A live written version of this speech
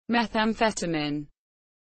Methamphetamine.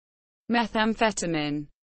 Methamphetamine.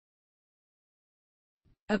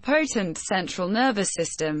 A potent central nervous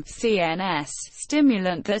system (CNS)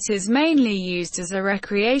 stimulant that is mainly used as a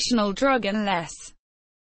recreational drug and less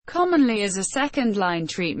commonly as a second-line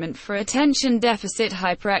treatment for attention deficit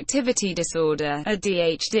hyperactivity disorder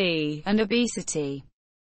 (ADHD) and obesity.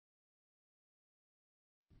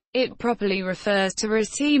 It properly refers to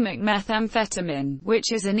racemic methamphetamine,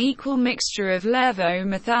 which is an equal mixture of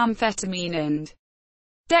levomethamphetamine and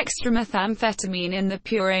dextromethamphetamine in the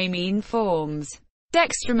pure amine forms.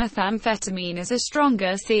 Dextromethamphetamine is a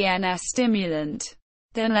stronger CNS stimulant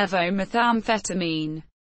than levomethamphetamine.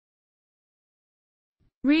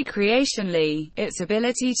 Recreationally, its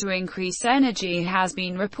ability to increase energy has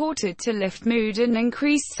been reported to lift mood and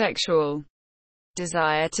increase sexual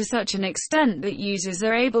desire to such an extent that users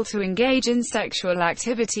are able to engage in sexual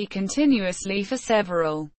activity continuously for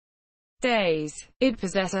several days. It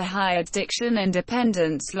possesses a high addiction and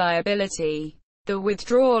dependence liability. The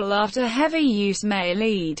withdrawal after heavy use may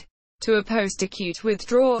lead to a post-acute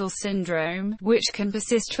withdrawal syndrome, which can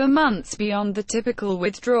persist for months beyond the typical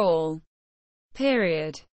withdrawal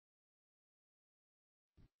period.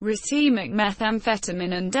 Racemic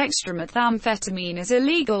methamphetamine and dextromethamphetamine is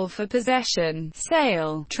illegal for possession,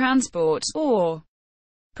 sale, transport, or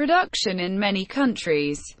production in many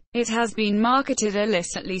countries. It has been marketed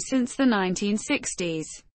illicitly since the 1960s.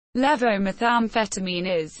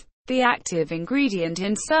 Levomethamphetamine is the active ingredient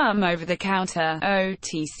in some over-the-counter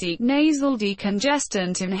 (OTC) nasal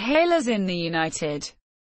decongestant inhalers in the United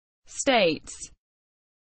States.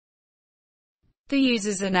 The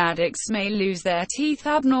users and addicts may lose their teeth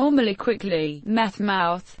abnormally quickly, meth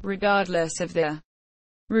mouth, regardless of the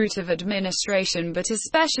route of administration, but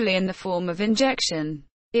especially in the form of injection.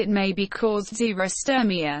 It may be caused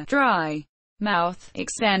xerostomia, dry mouth,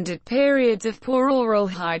 extended periods of poor oral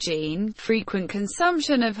hygiene, frequent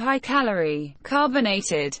consumption of high-calorie,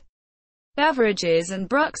 carbonated beverages and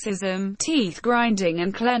bruxism, teeth grinding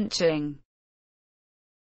and clenching.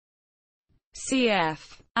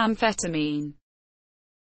 Cf. amphetamine.